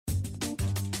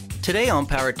Today on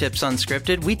Power Tips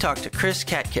Unscripted, we talk to Chris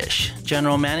Katkish,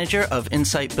 General Manager of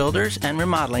Insight Builders and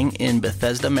Remodeling in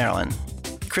Bethesda, Maryland.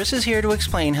 Chris is here to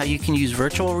explain how you can use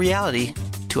virtual reality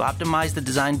to optimize the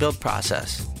design-build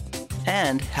process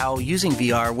and how using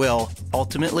VR will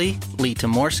ultimately lead to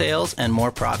more sales and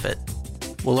more profit.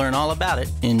 We'll learn all about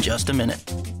it in just a minute.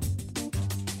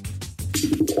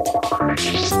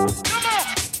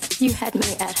 You had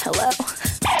me at hello.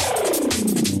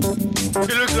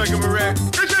 It looks like I'm a wreck.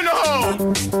 It's in the hole!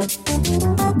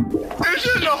 It's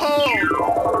in the hole!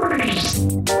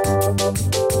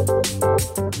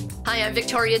 Hi, I'm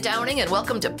Victoria Downing, and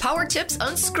welcome to Power Tips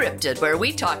Unscripted, where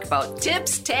we talk about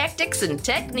tips, tactics, and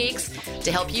techniques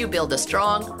to help you build a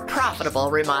strong,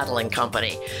 profitable remodeling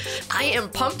company. I am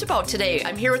pumped about today.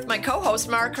 I'm here with my co-host,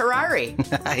 Mark Harari.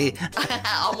 Hi.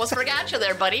 I almost forgot you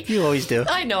there, buddy. You always do.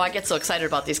 I know. I get so excited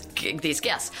about these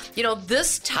guests. You know,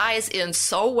 this ties in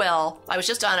so well. I was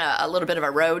just on a little bit of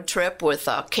a road trip with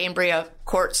Cambria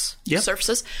Quartz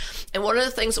Surfaces, and one of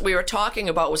the things that we were talking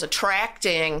about was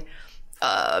attracting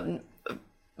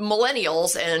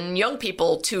millennials and young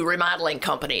people to remodeling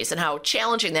companies and how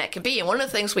challenging that can be. And one of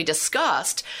the things we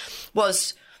discussed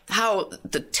was how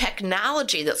the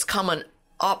technology that's coming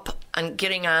up and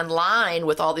getting online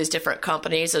with all these different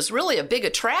companies is really a big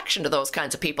attraction to those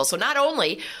kinds of people. So not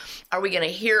only are we going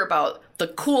to hear about the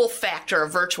cool factor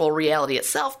of virtual reality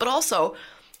itself, but also,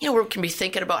 you know, we can be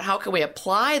thinking about how can we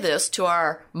apply this to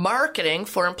our marketing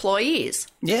for employees.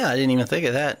 Yeah, I didn't even think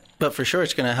of that. But for sure,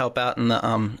 it's going to help out in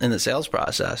the sales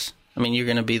process. I mean, you're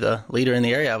going to be the leader in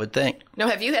the area, I would think. Now,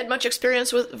 have you had much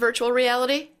experience with virtual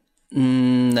reality?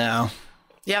 No.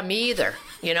 Yeah, me either.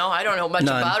 You know, I don't know much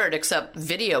about it except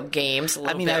video games a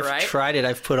little bit, I've right? tried it.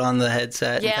 I've put on the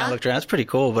headset and kind of looked around. It's pretty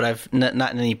cool, but I've not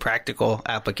in any practical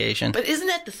application. But isn't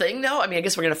that the thing, though? I mean, I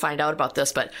guess we're going to find out about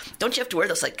this, but don't you have to wear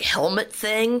this, like, helmet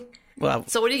thing? Well,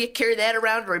 so what do you carry that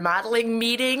around remodeling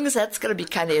meetings? That's going to be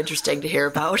kind of interesting to hear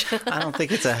about. I don't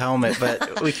think it's a helmet,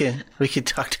 but we can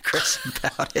talk to Chris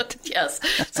about it. Yes.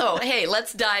 So, hey,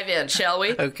 let's dive in, shall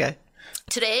we? Okay.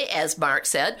 Today, as Mark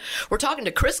said, we're talking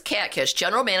to Chris Katkish,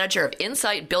 General Manager of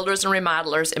Insight Builders and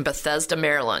Remodelers in Bethesda,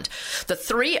 Maryland. The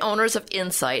three owners of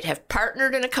Insight have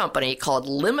partnered in a company called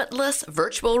Limitless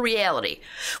Virtual Reality,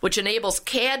 which enables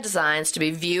CAD designs to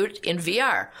be viewed in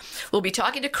VR. We'll be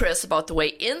talking to Chris about the way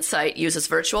Insight uses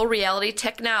virtual reality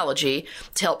technology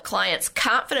to help clients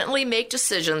confidently make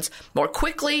decisions more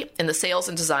quickly in the sales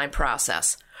and design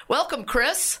process. Welcome,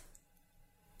 Chris.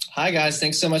 Hi, guys.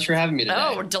 Thanks so much for having me today.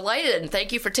 Oh, we're delighted, and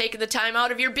thank you for taking the time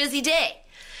out of your busy day.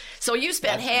 So you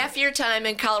spend half your time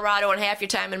in Colorado and half your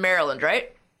time in Maryland,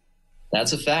 right?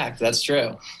 That's a fact. That's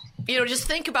true. You know, just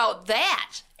think about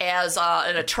that as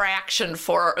an attraction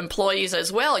for employees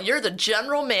as well. You're the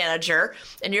general manager,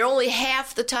 and you're only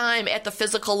half the time at the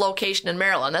physical location in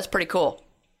Maryland. That's pretty cool.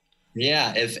 Yeah,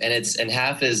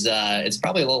 half is it's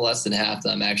probably a little less than half that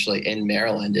I'm actually in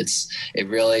Maryland. It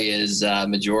really is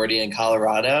majority in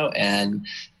Colorado, and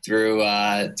through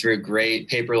great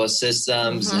paperless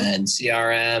systems and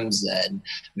CRMs and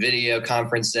video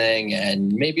conferencing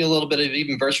and maybe a little bit of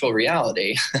even virtual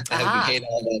reality have made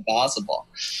all that possible.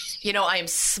 You know, I'm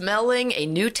smelling a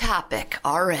new topic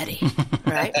already,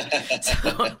 right?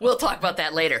 So we'll talk about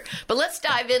that later. But let's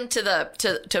dive into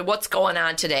to what's going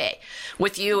on today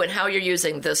with you and how you're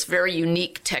using this very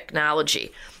unique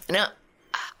technology. Now,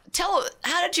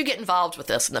 how did you get involved with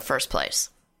this in the first place?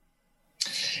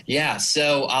 Yeah,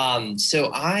 so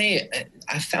I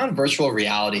found virtual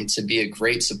reality to be a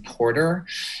great supporter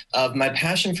of my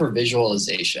passion for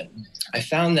visualization. I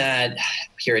found that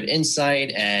here at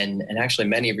Insight and actually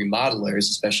many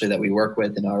remodelers, especially that we work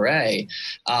with in RA,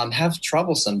 have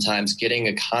trouble sometimes getting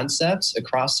a concept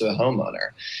across to a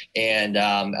homeowner, and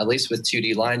at least with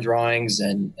 2D line drawings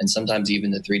and sometimes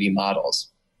even the 3D models.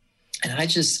 And I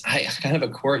kind of a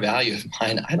core value of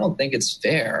mine, I don't think it's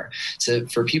fair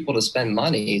for people to spend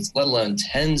money, let alone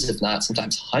tens, if not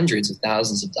sometimes hundreds of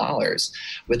thousands of dollars,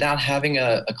 without having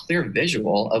a clear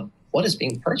visual of what is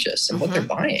being purchased and what they're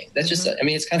buying. That's just, I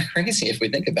mean, it's kind of crazy if we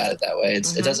think about it that way.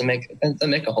 It doesn't make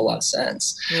a whole lot of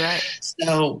sense. Right.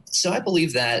 So I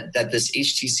believe that this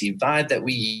HTC Vive that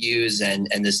we use and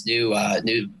this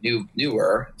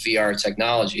newer VR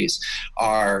technologies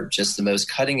are just the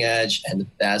most cutting edge and the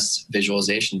best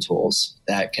visualization tools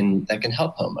that can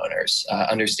help homeowners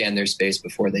understand their space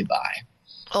before they buy.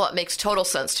 Well, it makes total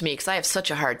sense to me because I have such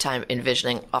a hard time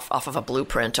envisioning off of a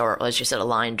blueprint or, as you said, a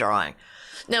line drawing.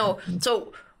 Now,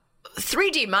 so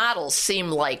 3D models seem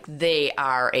like they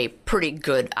are a pretty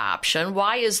good option.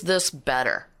 Why is this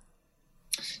better?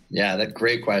 Yeah, that's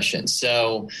great question.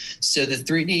 So the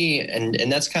 3D,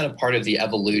 and that's kind of part of the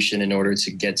evolution in order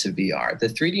to get to VR. The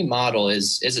 3D model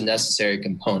is a necessary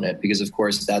component because, of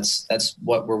course, that's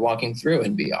what we're walking through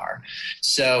in VR.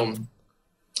 So,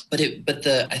 I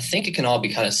think it can all be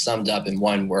kind of summed up in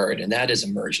one word, and that is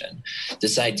immersion.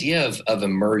 This idea of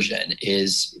immersion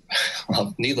is,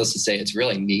 well, needless to say, it's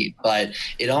really neat, but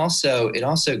it also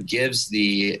gives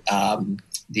the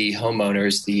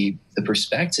homeowners the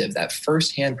perspective, that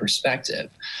firsthand perspective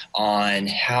on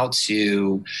how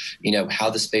to, how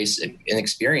the space and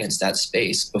experience that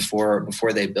space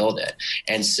before they build it.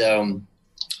 And so,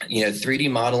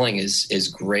 3D modeling is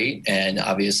great, and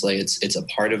obviously it's a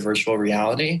part of virtual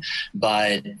reality.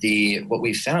 But what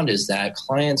we found is that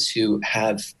clients who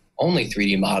have only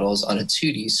 3D models on a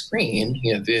 2D screen,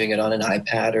 viewing it on an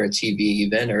iPad or a TV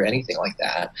even or anything like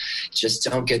that, just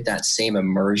don't get that same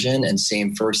immersion and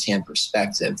same firsthand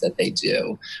perspective that they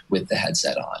do with the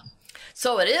headset on.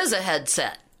 So it is a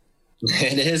headset.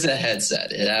 It is a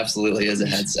headset. It absolutely is a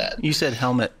headset. You said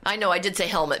helmet. I know I did say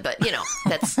helmet, but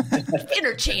that's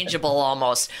interchangeable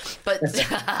almost. But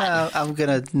I'm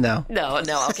gonna no. No,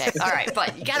 okay, all right.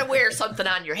 But you got to wear something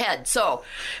on your head. So,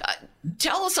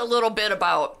 tell us a little bit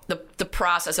about the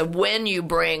process of when you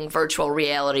bring virtual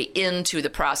reality into the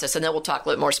process, and then we'll talk a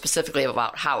little more specifically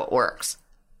about how it works.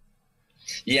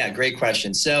 Yeah, great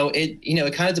question. So it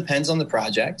kind of depends on the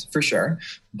project for sure,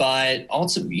 but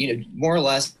also more or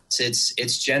less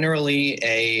it's generally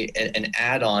an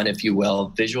add-on, if you will,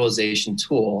 visualization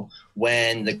tool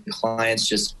when the clients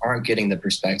just aren't getting the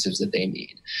perspectives that they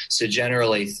need. So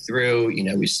generally through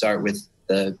we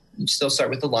still start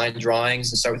with the line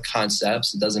drawings and start with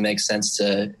concepts. It doesn't make sense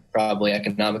to probably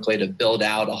economically to build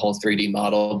out a whole 3D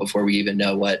model before we even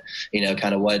know what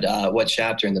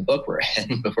chapter in the book we're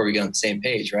in before we get on the same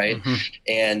page, right? Mm-hmm.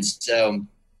 And so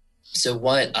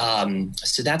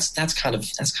that's kind of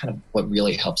what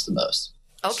really helps the most.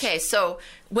 Okay, so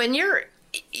when you're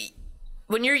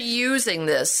using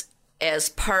this as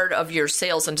part of your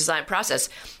sales and design process,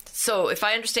 so if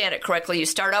I understand it correctly, you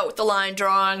start out with the line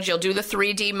drawings, you'll do the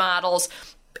 3D models,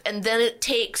 and then it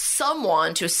takes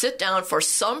someone to sit down for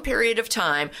some period of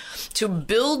time to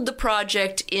build the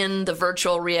project in the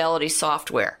virtual reality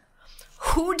software.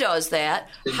 Who does that?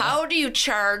 How do you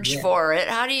charge for it?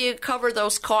 How do you cover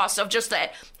those costs of just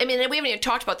that? I mean, we haven't even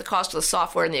talked about the cost of the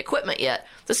software and the equipment yet.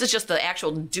 This is just the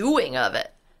actual doing of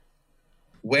it.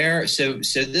 So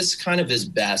this kind of is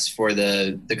best for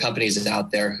the companies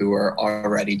out there who are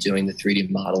already doing the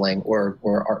 3D modeling or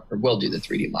will do the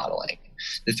 3D modeling.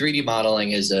 The 3D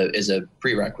modeling is a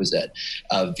prerequisite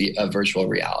of virtual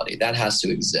reality. That has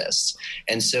to exist.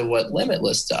 And so what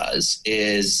Limitless does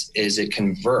is it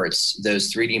converts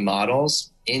those 3D models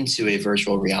into a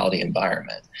virtual reality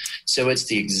environment. So it's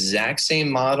the exact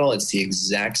same model, it's the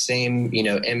exact same,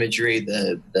 imagery,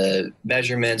 the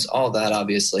measurements, all that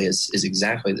obviously is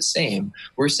exactly the same.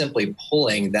 We're simply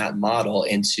pulling that model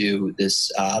into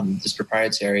this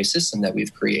proprietary system that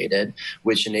we've created,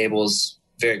 which enables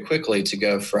very quickly to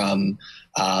go from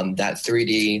that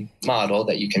 3D model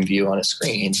that you can view on a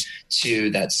screen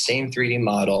to that same 3D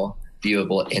model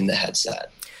viewable in the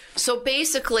headset. So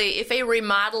basically, if a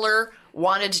remodeler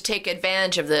wanted to take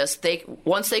advantage of this,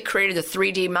 once they created the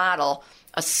 3D model,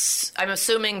 I'm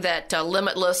assuming that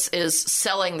Limitless is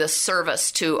selling this service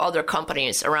to other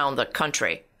companies around the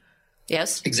country.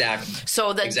 Yes? Exactly.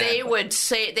 So that they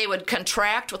would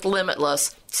contract with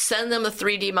Limitless, send them the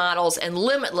 3D models, and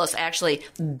Limitless actually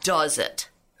does it,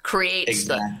 creates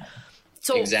Exactly.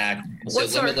 So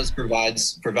Limitless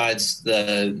provides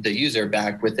the user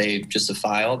back with just a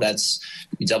file that's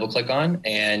you double click on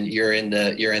and you're in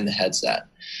the headset.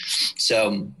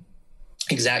 So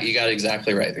you got it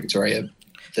exactly right, Victoria.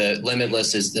 The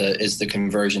Limitless is the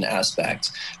conversion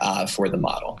aspect for the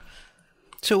model.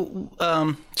 So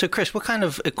Chris, what kind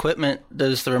of equipment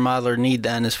does the remodeler need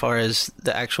then as far as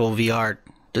the actual VR?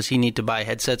 Does he need to buy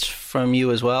headsets from you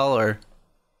as well, or?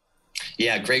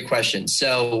 Yeah, great question.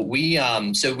 So we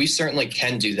certainly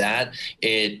can do that.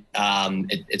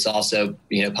 It's also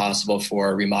possible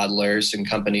for remodelers and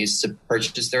companies to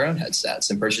purchase their own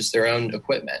headsets and purchase their own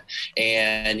equipment.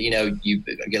 And you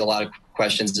get a lot of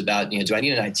questions about do I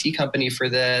need an IT company for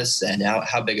this, and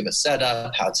how big of a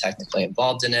setup, how technically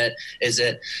involved in it is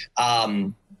it?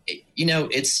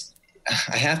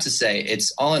 I have to say,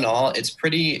 it's all in all, it's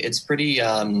pretty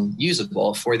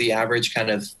usable for the average kind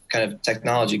of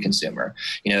technology consumer.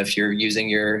 If you're using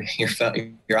your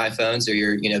iPhones or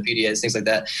your PDAs, things like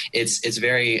that, it's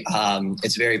very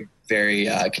very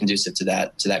conducive to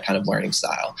that kind of learning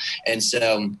style. And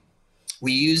so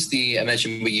I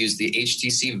mentioned we use the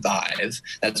HTC Vive.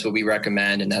 That's what we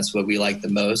recommend, and that's what we like the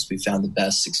most. We found the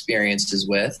best experiences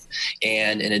with.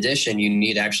 And in addition, you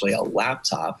need actually a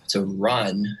laptop to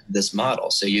run this model.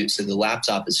 So the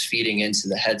laptop is feeding into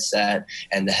the headset,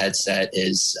 and the headset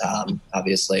is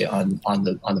obviously on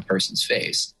the person's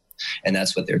face, and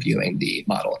that's what they're viewing the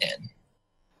model in.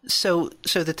 So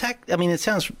the tech, I mean, it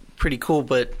sounds pretty cool,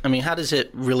 but I mean, how does it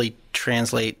really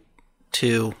translate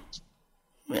to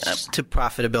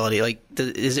profitability? Like,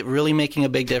 is it really making a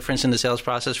big difference in the sales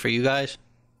process for you guys?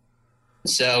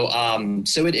 So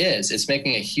it is. It's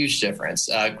making a huge difference.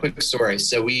 Quick story.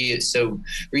 So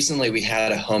recently we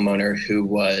had a homeowner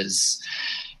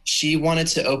she wanted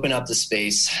to open up the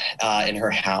space in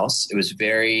her house. It was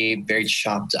very, very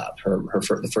chopped up,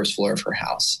 the first floor of her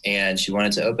house, and she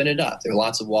wanted to open it up. There are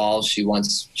lots of walls. She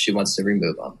wants to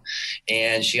remove them,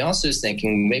 and she also is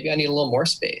thinking, maybe I need a little more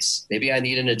space. Maybe I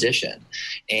need an addition,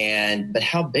 but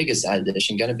how big is that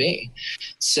addition going to be?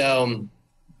 So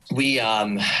we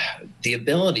the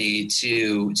ability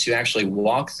to actually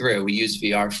walk through. We use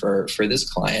VR for this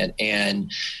client,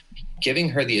 and giving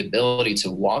her the ability to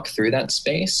walk through that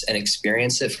space and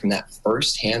experience it from that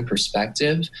firsthand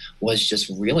perspective was just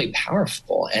really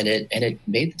powerful. And it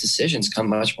made the decisions come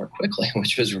much more quickly,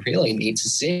 which was really neat to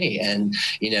see. And,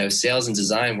 sales and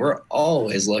design, we're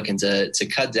always looking to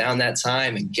cut down that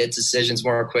time and get decisions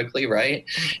more quickly. Right.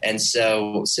 And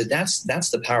so that's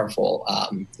the powerful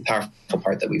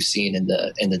part that we've seen in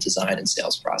the design and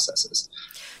sales processes.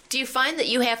 Do you find that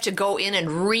you have to go in and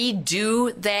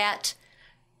redo that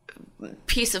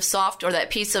piece of software, or that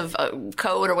piece of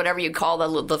code, or whatever you call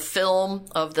the film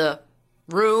of the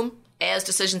room, as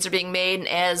decisions are being made and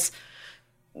as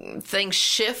things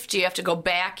shift? Do you have to go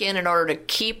back in order to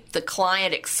keep the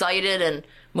client excited and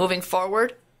moving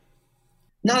forward?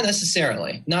 Not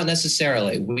necessarily. That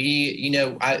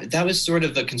was sort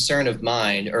of a concern of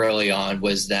mine early on,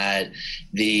 was that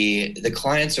the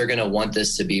clients are going to want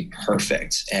this to be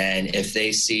perfect. And if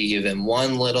they see even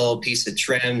one little piece of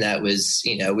trim that was,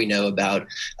 we know about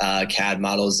CAD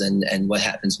models and what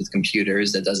happens with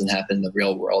computers that doesn't happen in the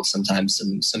real world. Sometimes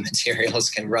some materials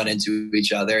can run into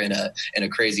each other in a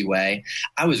crazy way.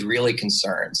 I was really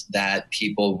concerned that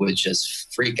people would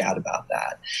just freak out about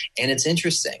that. And it's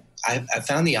interesting. I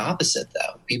found the opposite,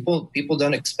 though. People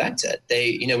don't expect it.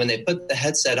 They, when they put the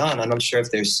headset on, I'm not sure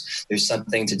if there's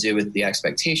something to do with the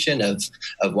expectation of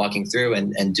walking through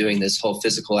and doing this whole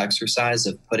physical exercise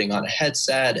of putting on a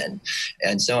headset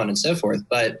and so on and so forth.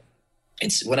 But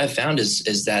it's what I found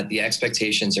is that the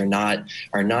expectations are not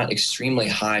extremely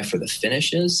high for the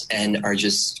finishes, and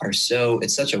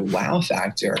it's such a wow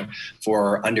factor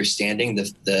for understanding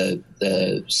the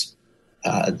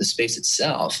space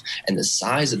itself and the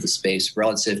size of the space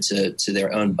relative to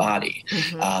their own body.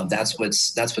 Mm-hmm. That's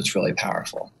what's really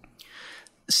powerful.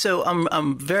 So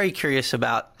I'm very curious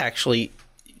about, actually,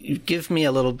 give me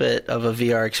a little bit of a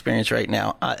VR experience right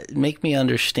now. Make me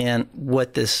understand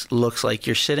what this looks like.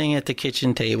 You're sitting at the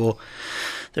kitchen table.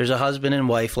 There's a husband and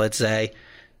wife, let's say.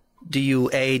 Do you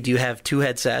have two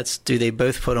headsets? Do they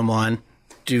both put them on?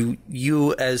 Do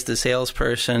you, as the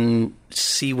salesperson,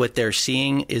 see what they're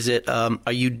seeing? Is it,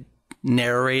 are you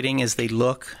narrating as they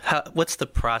look? What's the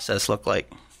process look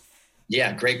like?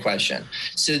 Yeah, great question.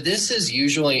 So this is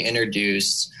usually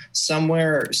introduced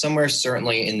somewhere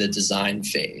certainly in the design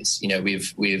phase.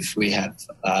 We have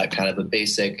kind of a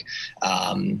basic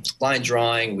line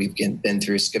drawing. We've been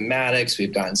through schematics.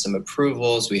 We've gotten some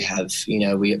approvals. We have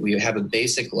we have a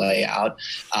basic layout,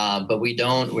 but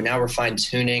we're fine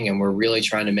tuning, and we're really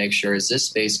trying to make sure, is this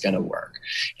space going to work?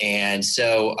 And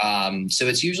so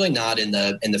it's usually not in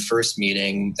the first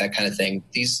meeting, that kind of thing.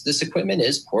 This equipment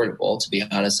is portable. To be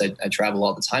honest, I travel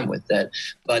all the time with it,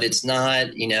 but it's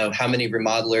not, how many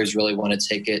remodelers really want to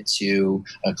take it to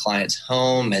a client's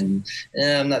home, and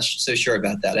I'm not so sure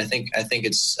about that. I think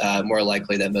it's more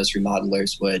likely that most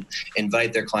remodelers would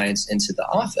invite their clients into the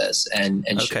office and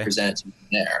should present it to them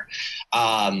there.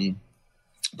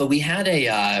 But we had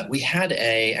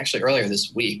actually earlier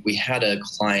this week, we had a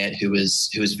client who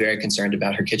was very concerned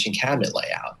about her kitchen cabinet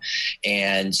layout,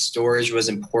 and storage was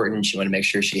important. She wanted to make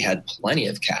sure she had plenty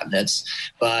of cabinets,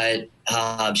 but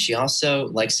she also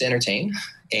likes to entertain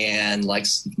and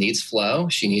needs flow.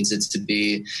 She needs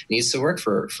to work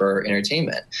for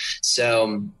entertainment.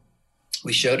 So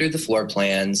we showed her the floor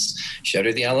plans, showed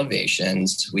her the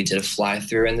elevations. We did a fly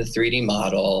through in the 3D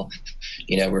model.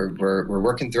 We're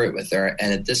working through it with her.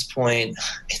 And at this point,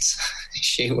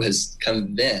 she was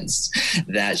convinced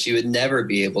that she would never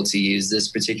be able to use this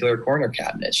particular corner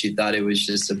cabinet. She thought it was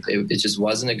it just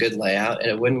wasn't a good layout and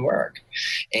it wouldn't work.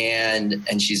 And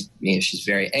she's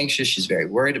very anxious. She's very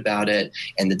worried about it.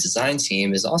 And the design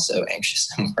team is also anxious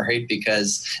and worried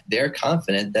because they're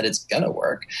confident that it's going to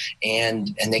work.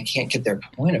 And they can't get their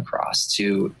point across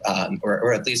to,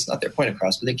 or at least not their point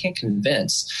across, but they can't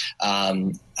convince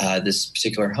this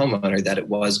particular homeowner that it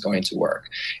was going to work.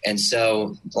 And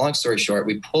so, long story short,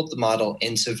 we pulled the model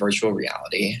into virtual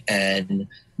reality, and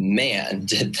man,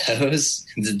 did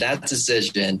that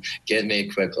decision get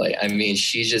made quickly. I mean,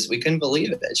 we couldn't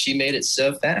believe it. She made it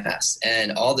so fast,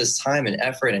 and all this time and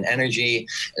effort and energy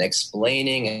and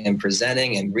explaining and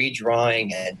presenting and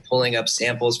redrawing and pulling up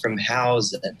samples from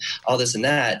Houzz and all this and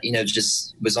that,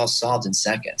 just was all solved in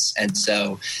seconds. And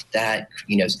so that,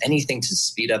 anything to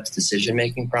speed up the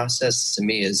decision-making process to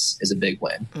me is a big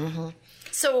win. Mm-hmm.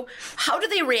 So how do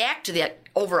they react to that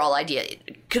overall idea?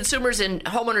 Consumers and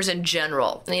homeowners in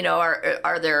general,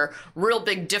 are there real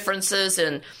big differences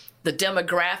in the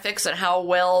demographics and how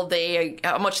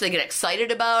much they get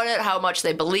excited about it, how much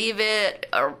they believe it,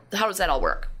 or how does that all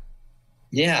work?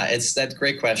 Yeah, that's a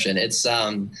great question. It's,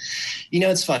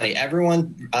 it's funny.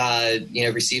 Everyone,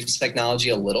 receives technology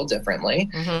a little differently,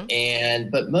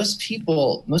 but most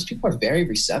people are very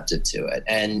receptive to it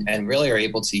and really are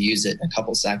able to use it in a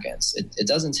couple seconds. It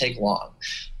doesn't take long.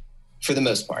 For the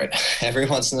most part. Every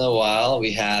once in a while,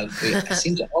 we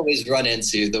seem to always run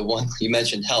into the one you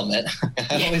mentioned, helmet.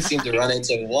 I always seem to run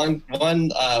into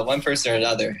one person or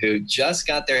another who just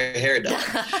got their hair done,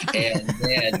 and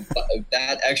man,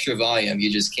 that extra volume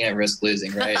you just can't risk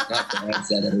losing, right? Not the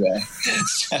headset anyway.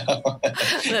 So,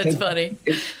 that's funny.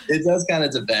 It does kind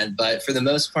of depend, but for the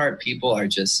most part, people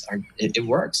it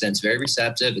works, and it's very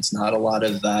receptive. It's not a lot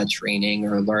of training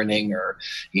or learning or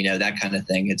that kind of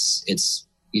thing. It's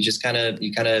you just kind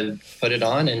of put it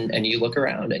on and you look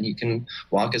around, and you can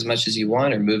walk as much as you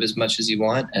want or move as much as you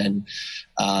want. And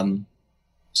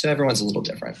so everyone's a little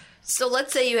different. So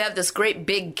let's say you have this great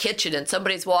big kitchen and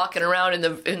somebody's walking around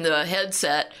in the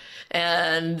headset,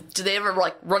 and do they ever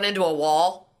run into a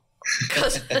wall?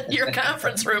 Because your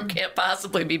conference room can't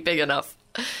possibly be big enough.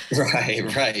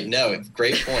 Right. No,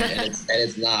 great point. And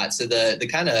it's not. So the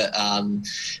kind of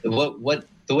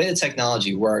the way the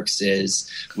technology works is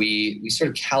we sort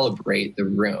of calibrate the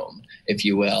room, if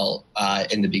you will,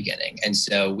 in the beginning. And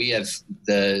so we have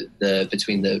the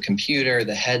between the computer,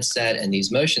 the headset, and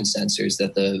these motion sensors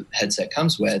that the headset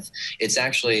comes with, it's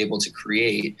actually able to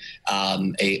create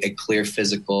a clear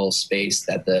physical space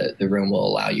that the room will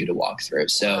allow you to walk through.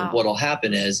 So what'll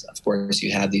happen is, of course,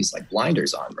 you have these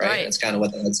blinders on, right? That's kind of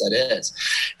what the headset is.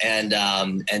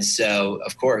 And so,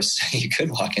 of course, you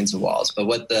could walk into walls. But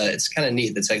it's kind of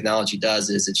neat. The technology does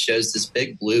is it shows this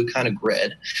big blue kind of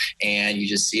grid, and you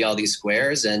just see all these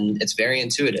squares, and it's very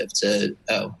intuitive to,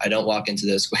 I don't walk into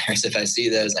those squares. If I see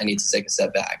those, I need to take a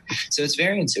step back. So it's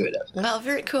very intuitive. Well,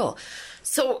 very cool.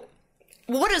 So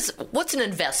what's an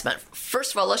investment?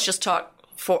 First of all, let's just talk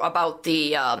about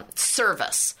the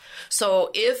service.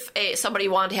 So if somebody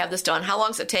wanted to have this done, how long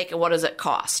does it take and what does it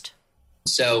cost?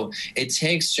 So it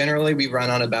takes, generally we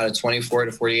run on about a 24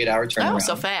 to 48 hour turnaround. Oh,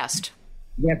 so fast.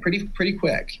 Yeah, pretty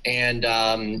quick, and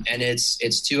it's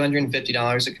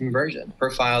 $250 a conversion per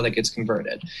file that gets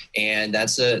converted, and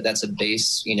that's a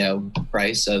base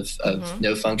price of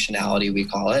no functionality, we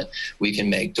call it. We can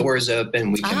make doors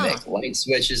open, we can make light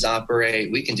switches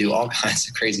operate, we can do all kinds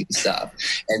of crazy stuff,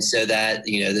 and so that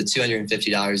the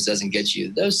 $250 doesn't get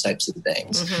you those types of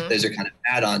things. Those are kind of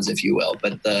add-ons, if you will,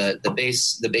 but the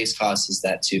base cost is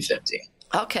that $250.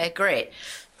 Okay, great.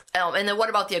 And then what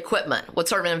about the equipment? What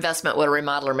sort of investment would a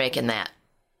remodeler make in that?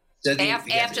 So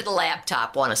after the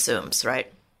laptop, one assumes, right?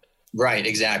 Right,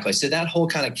 exactly. So that whole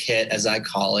kind of kit, as I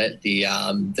call it, the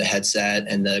headset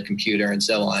and the computer and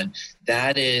so on,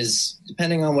 that is,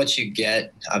 depending on what you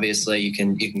get, obviously you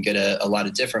can get a lot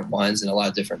of different ones and a lot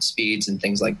of different speeds and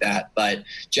things like that. But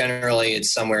generally,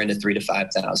 it's somewhere in the $3,000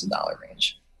 to $5,000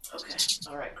 range.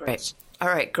 Okay. All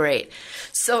right, great.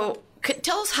 So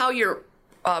tell us how your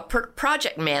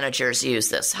project managers use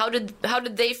this. How did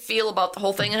they feel about the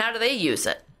whole thing, and how do they use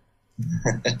it?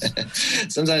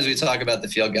 Sometimes we talk about the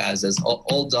field guys as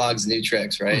old dogs, new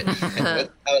tricks, right? How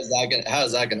is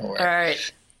that going to work? All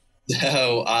right.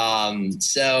 So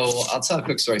I'll tell a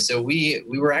quick story. So we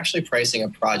were actually pricing a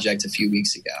project a few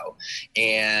weeks ago,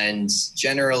 and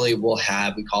generally we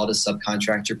call it a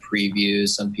subcontractor preview.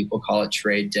 Some people call it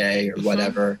trade day or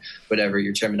whatever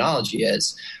your terminology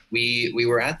is. We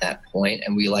were at that point,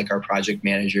 and we like our project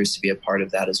managers to be a part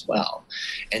of that as well.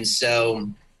 And so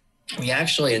we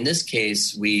actually, in this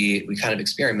case, we kind of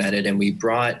experimented, and we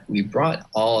brought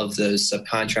all of those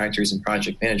subcontractors and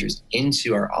project managers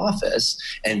into our office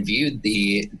and viewed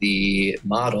the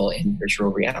model in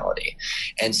virtual reality.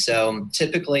 And so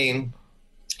typically,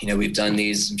 we've done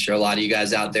these. I'm sure a lot of you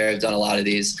guys out there have done a lot of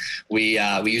these. We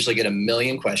usually get 1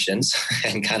 million questions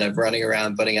and kind of running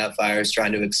around, putting out fires,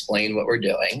 trying to explain what we're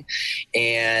doing.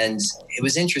 And it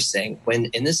was interesting when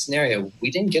in this scenario,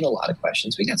 we didn't get a lot of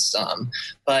questions. We got some,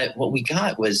 but what we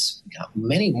got was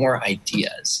many more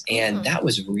ideas. And that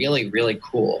was really, really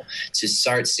cool to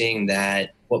start seeing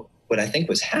that what I think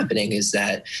was happening is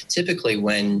that typically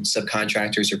when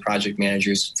subcontractors or project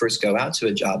managers first go out to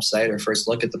a job site or first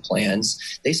look at the plans,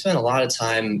 they spend a lot of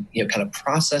time, kind of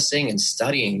processing and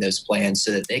studying those plans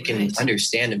so that they can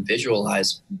understand and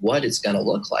visualize what it's going to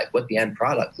look like, what the end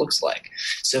product looks like.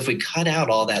 So if we cut out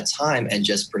all that time and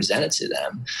just present it to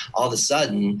them, all of a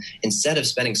sudden, instead of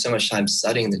spending so much time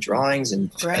studying the drawings and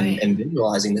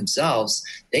visualizing themselves,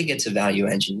 they get to value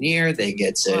engineer, they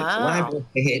get to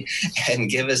collaborate and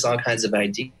give us all kinds of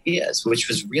ideas, which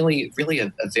was really, really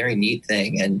a very neat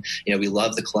thing. And, we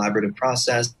love the collaborative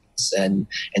process, and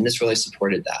this really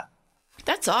supported that.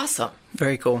 That's awesome.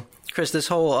 Very cool. Chris, this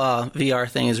whole VR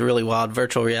thing is really wild,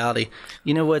 virtual reality.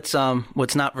 You know what's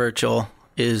not virtual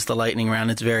is the lightning round.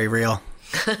 It's very real.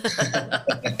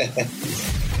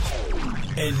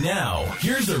 And now,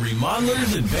 here's the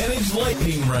Remodeler's Advantage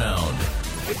lightning round.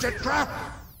 It's a trap!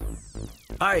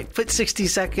 All right, put 60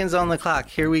 seconds on the clock.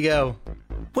 Here we go.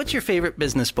 What's your favorite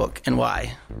business book and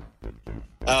why?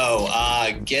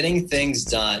 Getting Things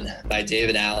Done by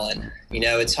David Allen.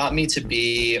 It taught me to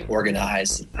be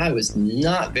organized. I was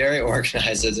not very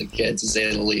organized as a kid, to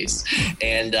say the least.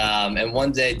 And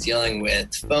one day dealing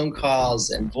with phone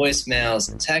calls and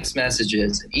voicemails and text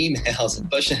messages and emails and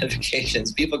push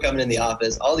notifications, people coming in the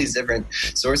office, all these different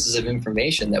sources of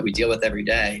information that we deal with every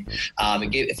day.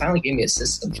 It finally gave me a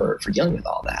system for dealing with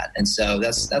all that. And so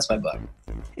that's my book.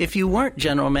 If you weren't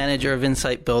general manager of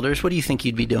Insight Builders, what do you think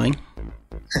you'd be doing?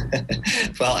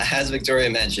 Well, as Victoria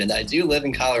mentioned, I do live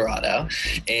in Colorado,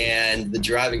 and the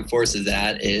driving force of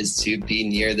that is to be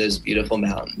near those beautiful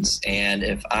mountains. And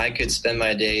if I could spend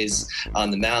my days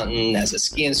on the mountain as a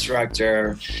ski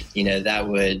instructor, I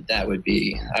would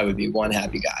be one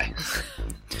happy guy.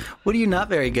 What are you not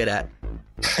very good at?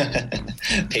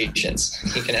 Patience.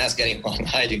 You can ask anyone.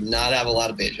 I do not have a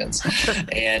lot of patience,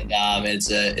 and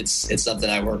it's something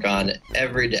I work on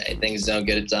every day. Things don't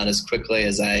get done as quickly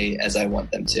as I want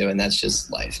them to, and that's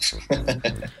just life.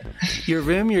 Your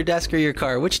room, your desk, or your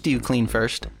car? Which do you clean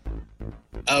first?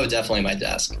 Oh, definitely my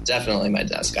desk. Definitely my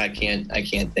desk. I can't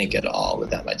think at all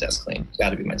without my desk clean. It's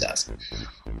got to be my desk.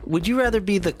 Would you rather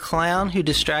be the clown who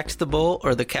distracts the bull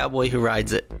or the cowboy who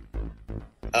rides it?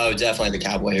 Oh, definitely the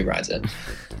cowboy who rides it.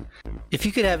 If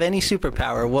you could have any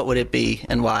superpower, what would it be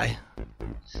and why?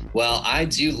 Well, I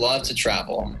do love to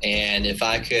travel. And if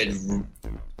I could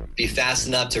be fast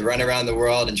enough to run around the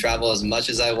world and travel as much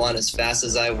as I want, as fast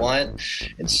as I want,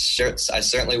 I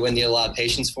certainly wouldn't need a lot of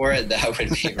patience for it. That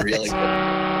would be really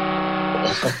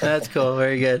good. That's cool.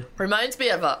 Very good. Reminds me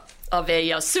of a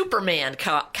Superman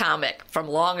comic from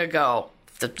long ago.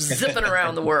 Zipping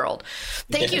around the world.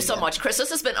 Thank you so much, Chris. This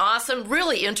has been awesome,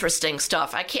 really interesting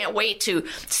stuff. I can't wait to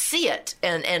see it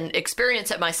and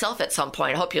experience it myself at some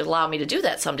point. I hope you allow me to do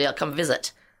that someday. I'll come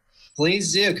visit.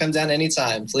 Please do. Come down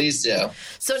anytime. Please do.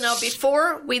 So now,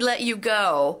 before we let you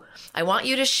go, I want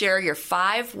you to share your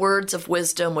 5 words of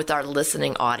wisdom with our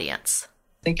listening audience.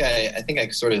 I think I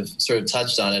sort of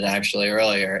touched on it actually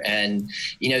earlier. And,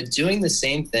 doing the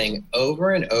same thing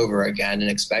over and over again and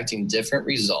expecting different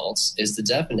results is the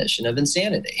definition of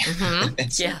insanity. Mm-hmm.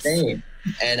 It's insane.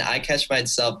 And I catch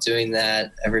myself doing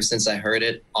that ever since I heard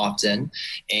it often.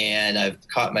 And I've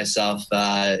caught myself,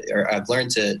 or I've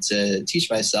learned to teach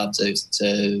myself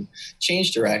to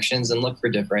change directions and look for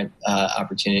different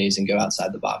opportunities and go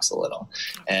outside the box a little.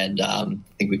 And I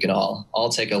think we can all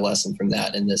take a lesson from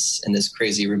that in this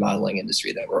crazy remodeling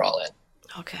industry that we're all in.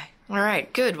 Okay. All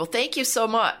right. Good. Well, thank you so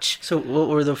much. So what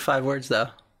were the 5 words, though?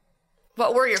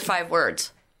 What were your 5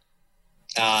 words?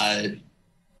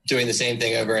 Doing the same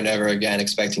thing over and over again,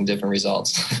 expecting different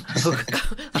results. 18.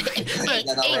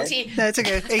 No, it's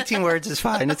okay. 18 words is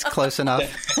fine. It's close enough.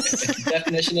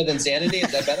 Definition of insanity,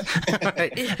 is that better?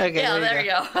 Right. Okay, yeah, there you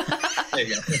go. There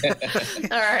you go.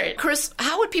 All right. Chris,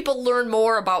 how would people learn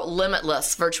more about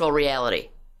Limitless virtual reality?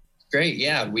 Great.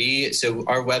 Yeah. So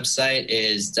our website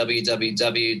is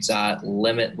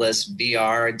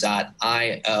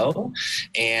www.limitlessvr.io,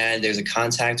 and there's a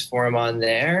contact form on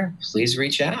there. Please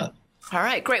reach out. All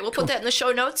right, great. We'll put that in the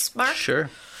show notes, Mark. Sure.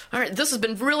 All right, this has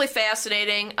been really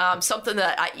fascinating. Something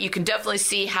that you can definitely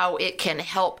see how it can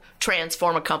help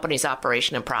transform a company's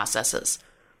operation and processes.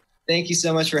 Thank you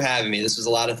so much for having me. This was a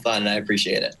lot of fun, and I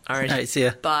appreciate it. All right, see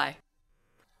ya. Bye.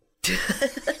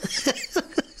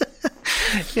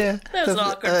 Yeah, that was an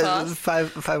awkward pause.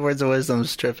 Five words of wisdom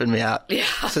is tripping me out. Yeah,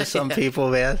 to some people,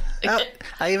 man.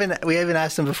 We even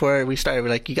asked them before we started. We're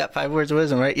like, "You got 5 words of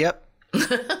wisdom, right?" Yep.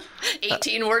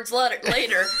 18 words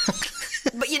later.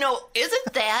 But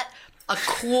isn't that a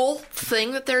cool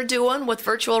thing that they're doing with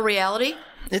virtual reality?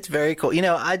 It's very cool.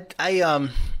 I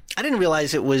didn't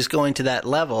realize it was going to that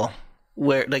level.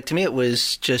 Where, like, to me, it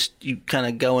was just you kind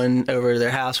of going over to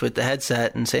their house with the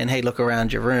headset and saying, "Hey, look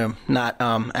around your room," not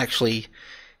actually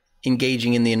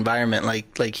engaging in the environment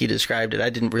like he described it. I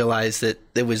didn't realize that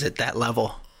it was at that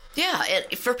level. Yeah, and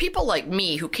for people like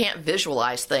me who can't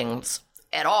visualize things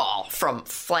at all from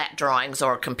flat drawings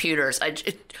or computers,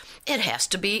 it has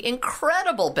to be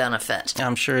incredible benefit.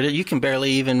 I'm sure you can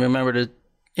barely even remember to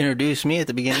introduce me at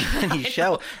the beginning of the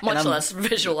show. Much less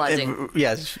visualizing.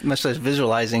 Yes, much less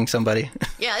visualizing somebody.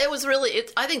 Yeah, it was really,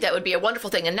 I think that would be a wonderful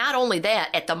thing. And not only that,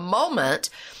 at the moment,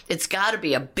 it's got to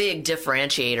be a big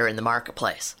differentiator in the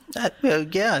marketplace.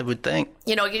 Yeah, I would think.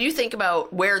 You think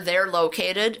about where they're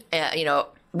located,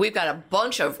 we've got a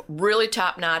bunch of really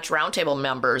top-notch roundtable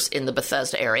members in the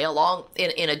Bethesda area,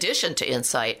 in addition to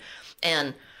Insight.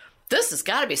 And this has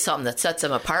got to be something that sets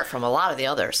them apart from a lot of the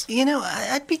others.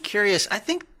 I'd be curious. I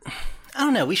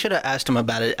don't know. We should have asked them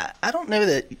about it. I don't know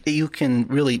that you can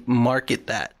really market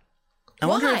that. I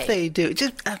wonder if they do.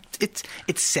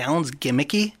 It sounds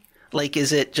gimmicky. Like,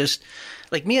 is it just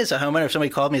like me as a homeowner? If somebody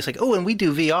called me, it's like, "Oh, and we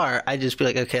do VR," I'd just be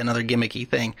like, "Okay, another gimmicky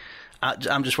thing."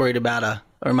 I'm just worried about a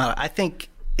remodel. I think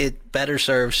it better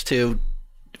serves to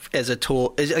as a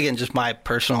tool. Again, just my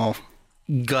personal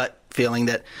gut feeling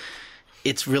that.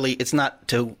 It's not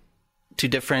to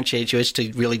differentiate you. It's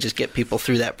to really just get people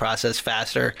through that process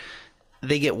faster.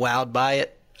 They get wowed by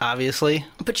it, obviously.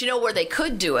 But where they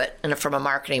could do it, and from a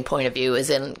marketing point of view,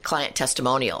 is in client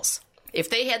testimonials.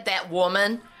 If they had that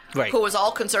woman who was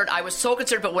all concerned, I was so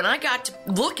concerned, but when I got to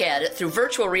look at it through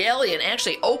virtual reality and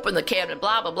actually open the cabinet,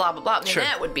 blah, blah, blah, blah, blah,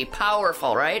 that would be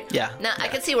powerful, right? Yeah. Now, I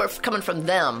can see where it's coming from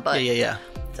them, but... Yeah.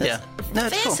 No,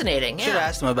 fascinating. Cool. Should have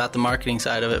asked them about the marketing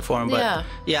side of it for them. But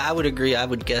yeah, I would agree. I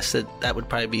would guess that would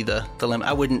probably be the limit.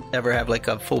 I wouldn't ever have like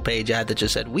a full page ad that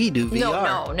just said, "We do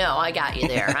VR." No, I got you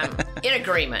there. I'm in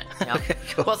agreement. Okay,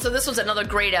 cool. Well, so this was another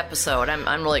great episode. I'm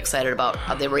really excited about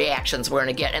the reactions we're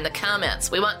going to get and the comments.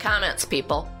 We want comments,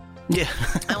 people. Yeah.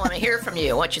 I want to hear from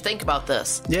you, what you think about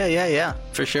this. Yeah,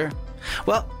 for sure.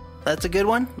 Well, that's a good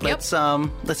one. Yep.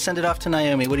 Let's send it off to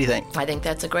Naomi. What do you think? I think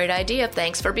that's a great idea.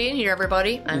 Thanks for being here,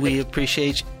 everybody. We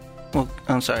appreciate you. Well,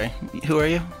 I'm sorry. Who are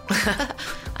you?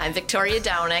 I'm Victoria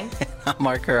Downing. I'm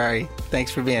Mark Harari.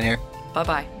 Thanks for being here.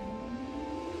 Bye-bye.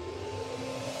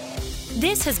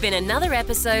 This has been another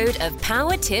episode of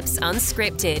Power Tips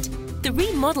Unscripted, the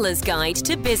Remodeler's Guide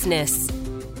to Business.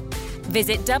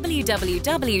 Visit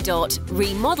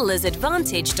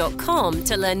www.remodelersadvantage.com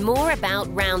to learn more about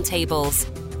Roundtables,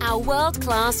 our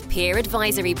world-class peer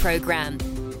advisory program.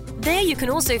 There you can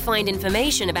also find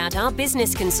information about our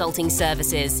business consulting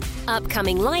services,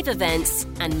 upcoming live events,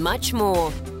 and much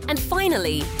more. And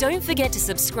finally, don't forget to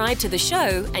subscribe to the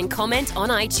show and comment on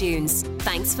iTunes.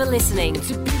 Thanks for listening.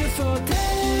 It's a beautiful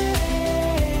day.